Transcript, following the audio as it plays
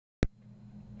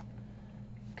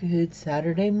Good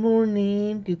Saturday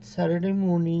morning. Good Saturday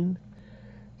morning.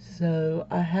 So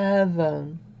I have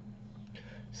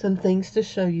some things to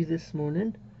show you this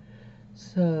morning.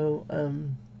 So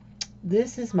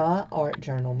this is my art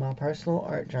journal, my personal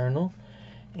art journal,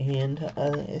 and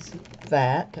it's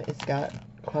fat. It's got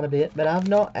quite a bit, but I've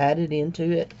not added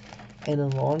into it in a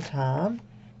long time.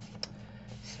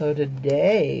 So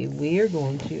today we are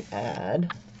going to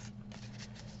add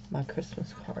my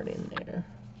Christmas card in there.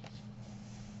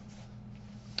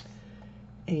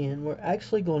 And we're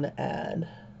actually going to add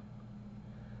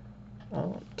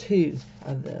two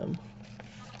of them.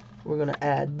 We're going to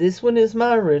add, this one is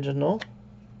my original.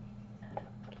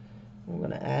 We're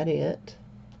going to add it.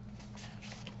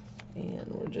 And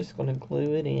we're just going to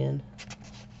glue it in.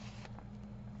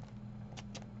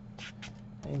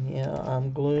 And yeah,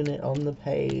 I'm gluing it on the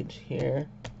page here.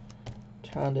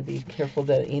 Trying to be careful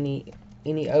that any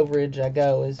overage I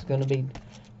go is going to be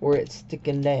where it's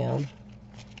sticking down.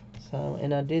 So,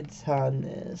 and I did sign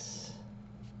this.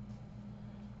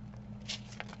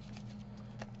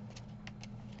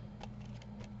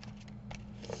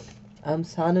 I'm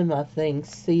signing my thing,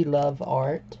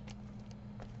 CindyLovesJewelryAR.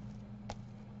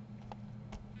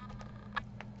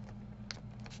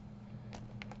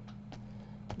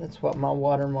 That's what my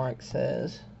watermark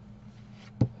says.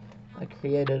 I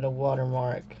created a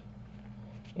watermark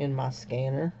in my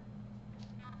scanner.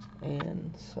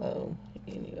 And so,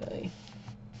 anyway,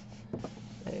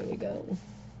 there we go.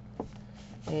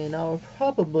 And I'll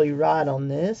probably write on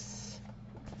this.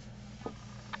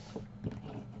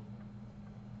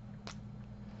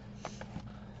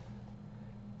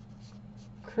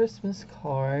 Christmas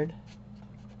card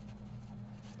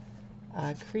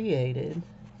I created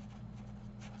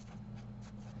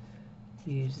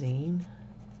using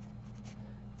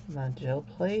my gel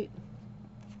plate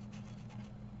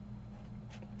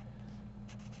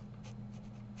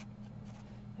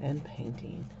and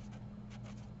painting.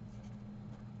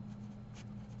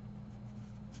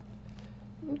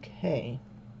 Okay,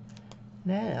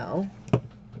 now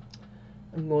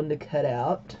I'm going to cut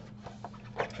out.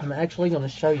 I'm actually going to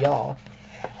show y'all.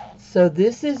 So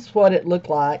this is what it looked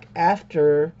like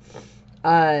after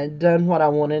I done what I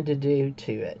wanted to do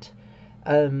to it.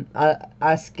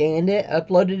 I scanned it,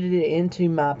 uploaded it into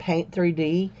my Paint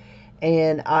 3D,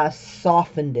 and I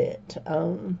softened it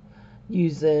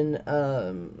using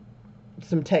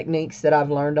some techniques that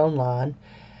I've learned online.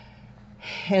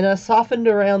 And I softened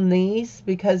around these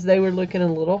because they were looking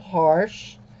a little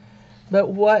harsh. But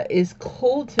what is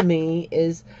cool to me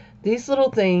is these little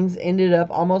things ended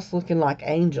up almost looking like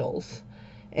angels.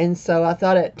 And so I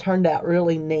thought it turned out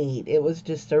really neat. It was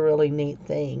just a really neat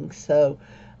thing. So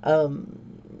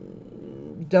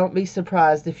don't be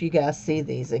surprised if you guys see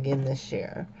these again this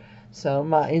year. So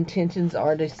my intentions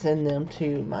are to send them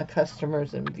to my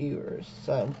customers and viewers.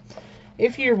 So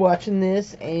if you're watching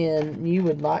this and you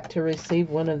would like to receive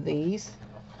one of these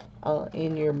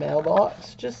in your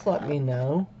mailbox, just let me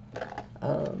know.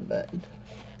 But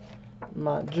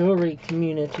my jewelry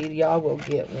community, y'all will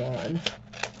get one.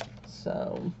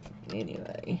 So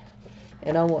anyway,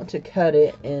 and I want to cut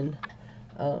it in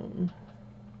oh,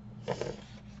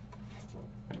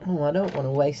 I don't want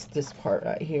to waste this part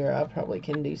right here. I probably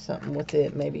can do something with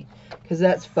it, maybe, because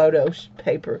that's photo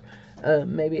paper.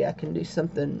 Maybe I can do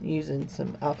something using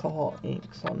some alcohol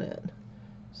inks on it.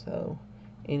 So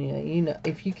anyway, you know,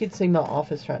 if you could see my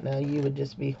office right now, you would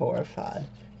just be horrified.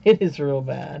 It is real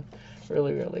bad.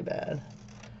 Really, really bad.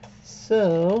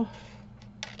 So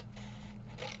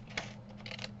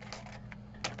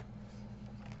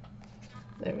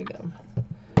there we go.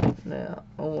 Now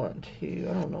I want to,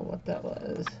 I don't know what that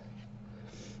was.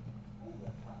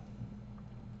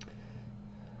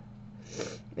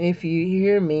 If you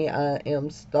hear me, I am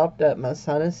stopped up. My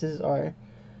sinuses are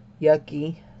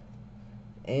yucky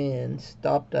and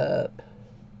stopped up.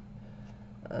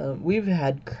 We've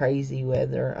had crazy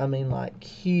weather. I mean, like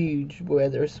huge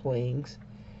weather swings.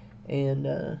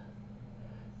 And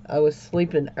I was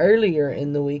sleeping earlier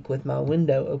in the week with my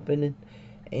window open,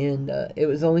 and it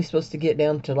was only supposed to get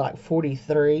down to like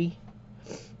 43,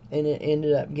 and it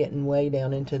ended up getting way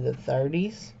down into the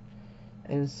 30s.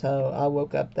 And so I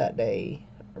woke up that day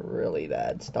really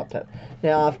bad, stopped up.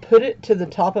 Now I've put it to the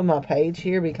top of my page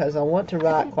here because I want to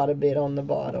write quite a bit on the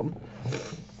bottom.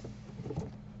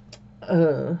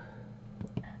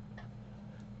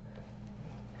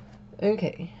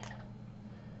 Okay.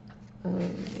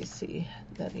 Let me see.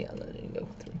 That didn't go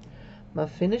through. My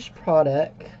finished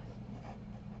product.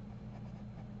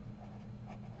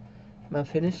 My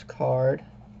finished card.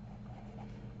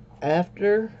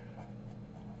 After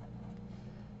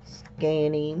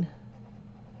scanning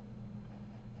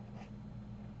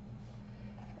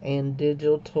and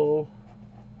digital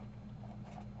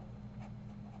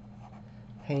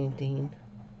painting.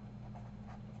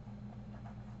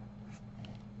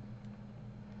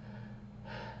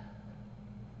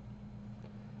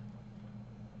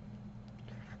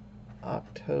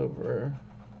 October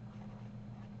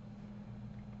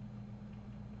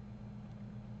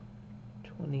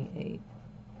 28th.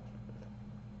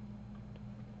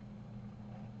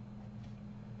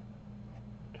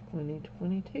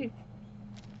 2022.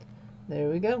 There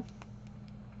we go.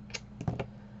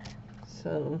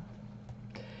 So,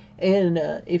 and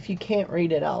if you can't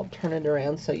read it, I'll turn it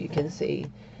around so you can see.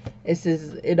 It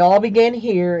says, "It all began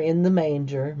here in the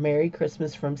manger. Merry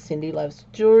Christmas from Cindy Loves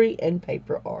Jewelry and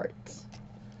Paper Arts."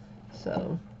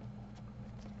 So,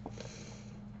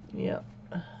 yeah.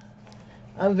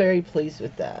 I'm very pleased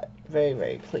with that. Very,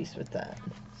 very pleased with that.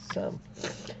 So,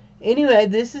 anyway,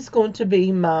 this is going to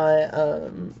be my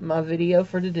my video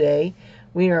for today.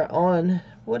 We are on,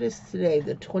 what is today,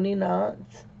 the 29th?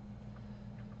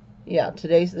 Yeah,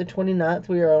 today's the 29th.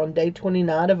 We are on day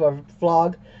 29 of our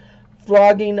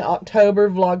vlogging October,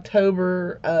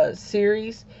 Vlogtober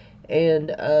series.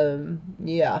 And,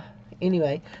 yeah.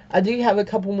 Anyway, I do have a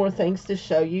couple more things to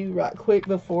show you right quick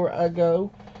before I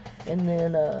go. And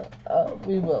then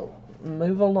we will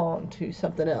move along to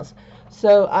something else.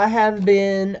 So I have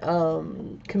been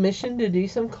commissioned to do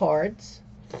some cards.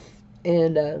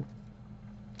 And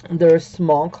they're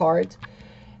small cards.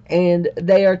 And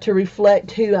they are to reflect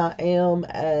who I am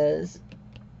as,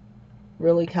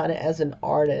 really kind of as an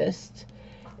artist.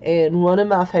 And one of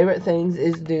my favorite things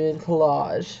is doing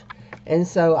collage. And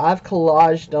so I've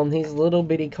collaged on these little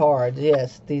bitty cards.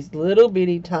 Yes, these little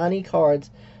bitty tiny cards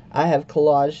I have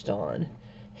collaged on.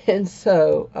 And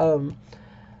so,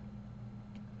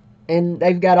 and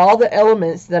they've got all the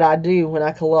elements that I do when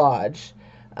I collage.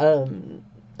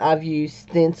 I've used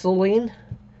stenciling,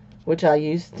 which I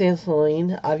use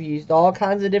stenciling. I've used all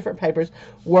kinds of different papers.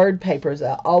 Word papers.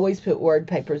 I always put word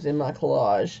papers in my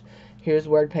collage. Here's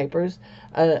word papers.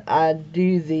 I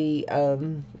do the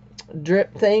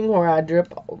drip thing where I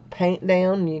drip paint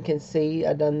down. You can see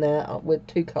I've done that with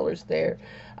 2 colors there.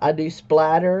 I do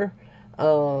splatter.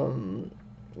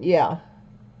 Yeah.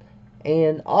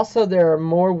 And also there are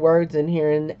more words in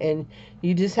here, and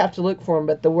you just have to look for them.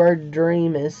 But the word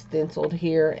dream is stenciled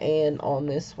here and on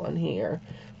this one here.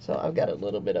 So I've got a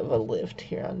little bit of a lift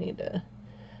here.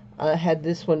 I had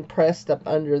this one pressed up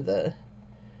under the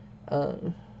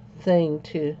thing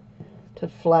to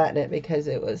flatten it because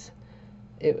it was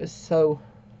so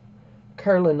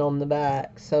curling on the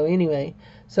back. So anyway,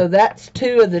 so that's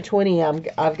 2 of the 20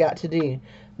 I've got to do.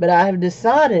 But I have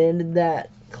decided that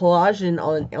collaging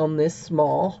on this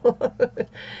small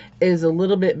is a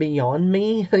little bit beyond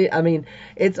me. I mean,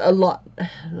 it's a lot,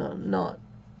 not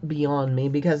beyond me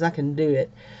because I can do it.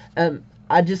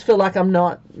 I just feel like I'm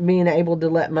not being able to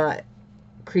let my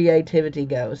creativity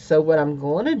go. So what I'm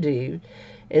going to do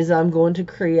is I'm going to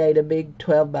create a big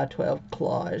 12 by 12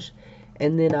 collage,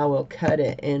 and then I will cut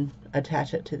it and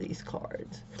attach it to these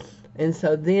cards. And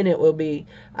so then it will be,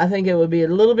 I think it will be a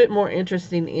little bit more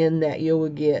interesting in that you will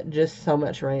get just so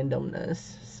much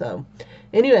randomness. So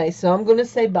anyway, so I'm going to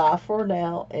say bye for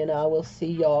now, and I will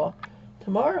see y'all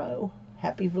tomorrow.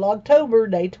 Happy Vlogtober,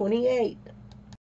 day 28.